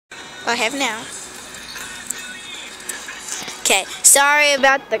I have now. Okay, sorry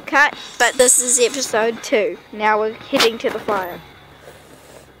about the cut, but this is episode 2. Now we're heading to the fire.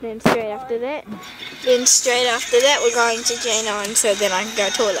 Then straight after that, we're going to Gina, and so then I can go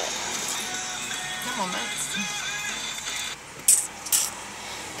toilet. Come on, mate.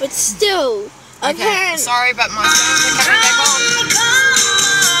 But still, okay, apparently... sorry, but my phones are coming back on.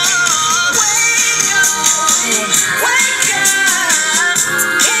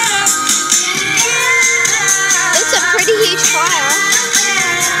 It's a pretty huge fire.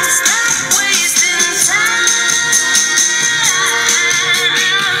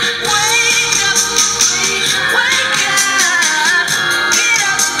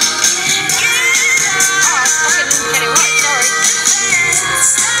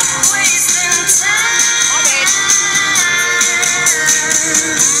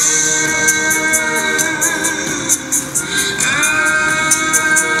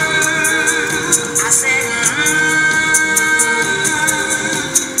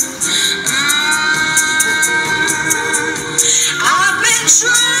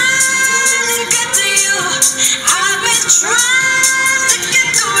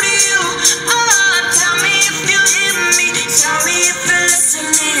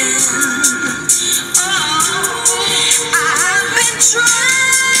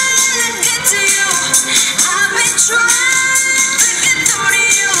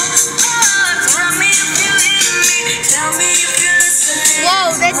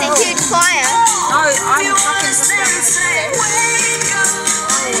 Whoa, that's a huge fire. No, I'm fucking just going to say.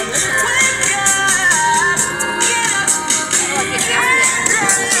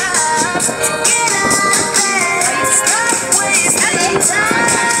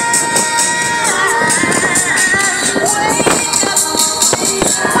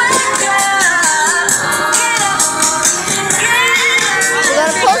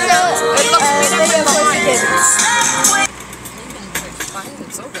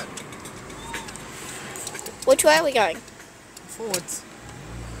 Which way are we going? Forwards.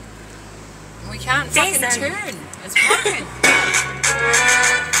 We can't fucking turn. It's broken.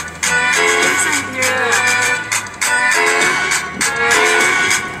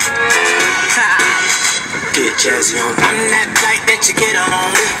 Get jazzy on that flight that you get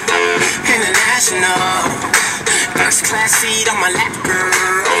on. International. First class seat on my lap, girl.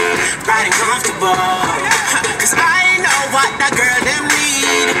 Riding comfortable. Cause I know what that girl them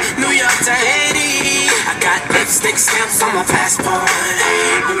need. New York to Haiti. I got lipstick stamps on my passport.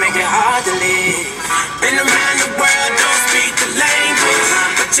 We make it hard to live. Been around the world, don't speak the language.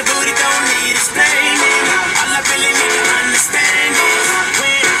 But your booty don't need explaining. All I really need to understand is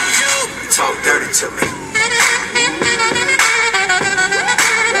when you talk dirty to me.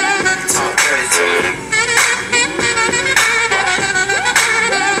 Talk dirty to me.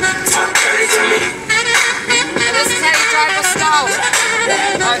 Talk dirty to me. And this is how you drive a stall.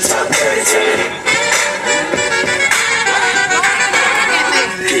 Talk dirty to me.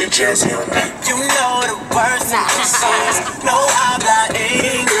 Get jazzy on me. You know the words in the songs. No habla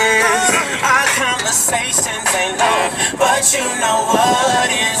English. Our conversations ain't long, but you know what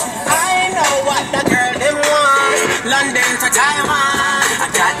is. I know what the girl them wants. London to Taiwan.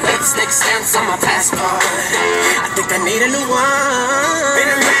 I got lipstick stamps on my passport. I think I need a new one.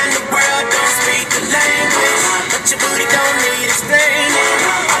 Been around the world, don't speak the language, but your booty don't need explaining.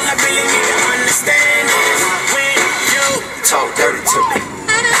 All I really need to understand is when you talk dirty to me.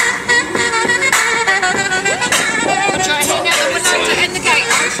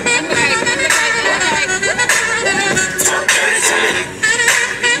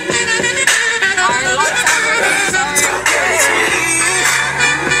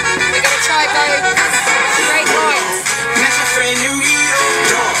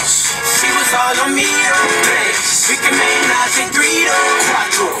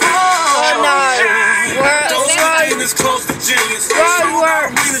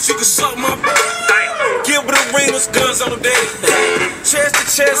 You can suck my give with arenas, guns on the deck. Chest to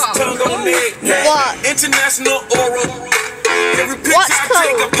chest, tongue on the neck. What? International oral. Every picture I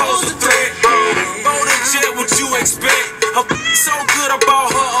take, I pose a threat. Bold and jet, what you expect? Her so good, I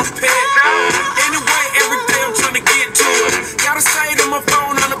bought her a pet. Anyway, every day I'm trying to get to it. Gotta say to my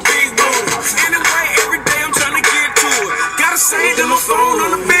phone on the big room. Anyway, every day I'm trying to get to it. Gotta say to my phone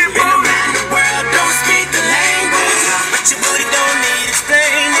on the big room. Been around the world, don't speak the language, but your booty don't need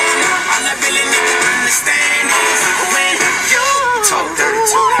explaining. All I really need to understand is when you talk dirty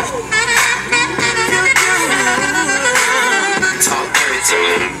to me. Talk dirty to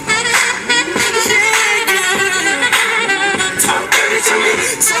me. Talk dirty to me.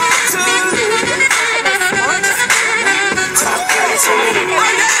 Talk to me.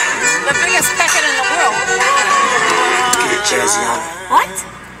 What?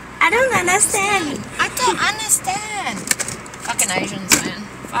 I don't understand. I don't understand. Fucking Asians, man.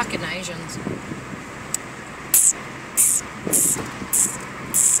 Fucking Asians.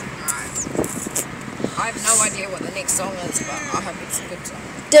 Alright. I have no idea what the next song is, but I hope it's a good song.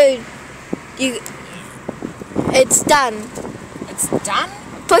 Dude, it's done. It's done?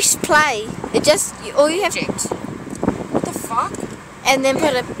 Push play. All you have, Project. What the fuck? and then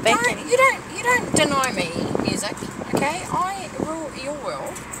put it back in. You don't deny me music, okay? I rule your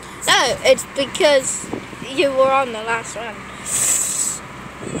world. No, it's because you were on the last one.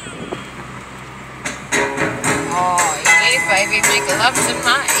 Oh, yeah, baby, make love to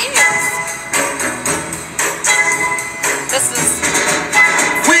my ears. This is...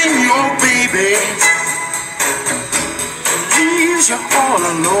 When your baby leaves you all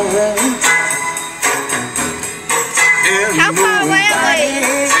alone. How far away are we?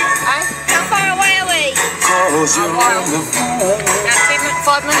 Hey? How far away are we? Cause you're on the phone. About 10 minutes,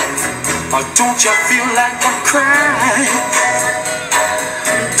 5 minutes. Don't you feel like I'm crying?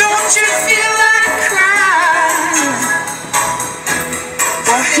 Don't you feel like crying?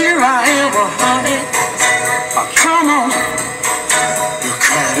 Well, here I am, honey. Come on. You're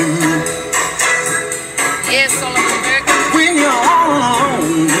crying me. Yes, Solomon Burke. When you're all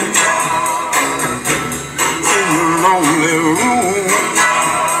alone in your lonely room,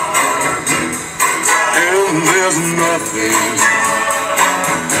 and there's nothing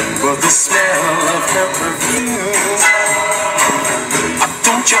but the smell of her perfume.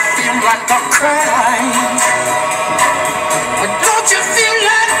 Don't you feel like I'm crying? Don't you feel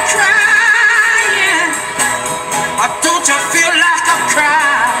like crying? Don't you feel like I'm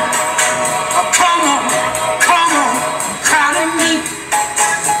crying? Come on, cry to me.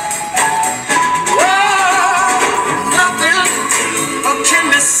 Oh, nothing can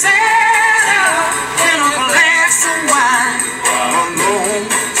be said in a glass of wine alone.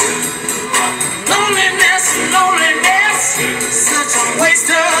 Loneliness, such a waste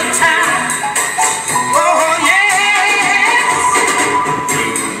of time. Oh yeah,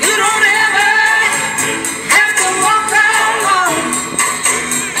 you don't ever have to walk alone.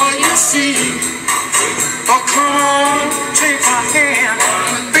 Oh, you see, oh come on, take my hand,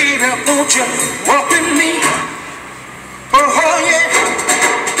 baby, won't you walk with me? Oh yeah,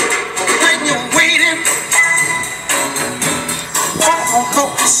 when you're waiting for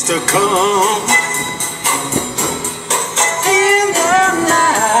hopes to come.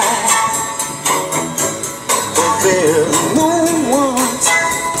 There's no one.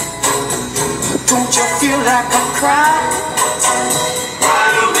 Don't you feel like I'm crying?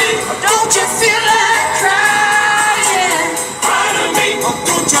 Don't you feel like crying?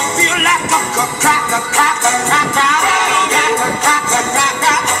 Don't you feel like I'm crying?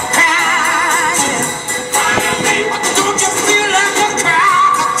 Don't you feel like I'm crying?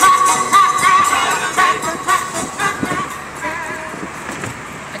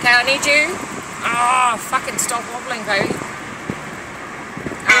 Okay, I need you. Oh, fucking stop wobbling, baby.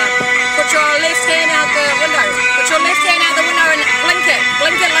 Put your left hand out the window. Put your left hand out the window and blink it.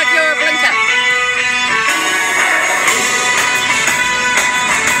 Blink it like you're a blinker.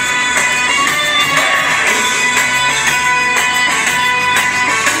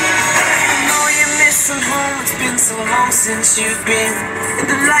 I know you're missing home. It's been so long since you've been. And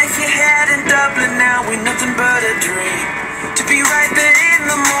the life you had in Dublin now ain't nothing but a dream. To be right there in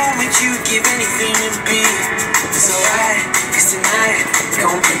the moment, you'd give anything to be. It's alright, 'cause tonight,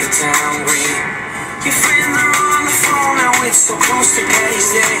 gonna be the town green. Your friends are on the phone, now it's so close to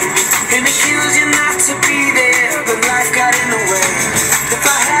payday. And it kills you not to be there, but life got in the way. If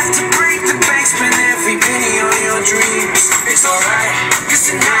I have to break the bank, spend every penny on your dreams. It's alright, 'cause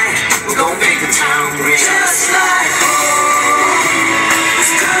tonight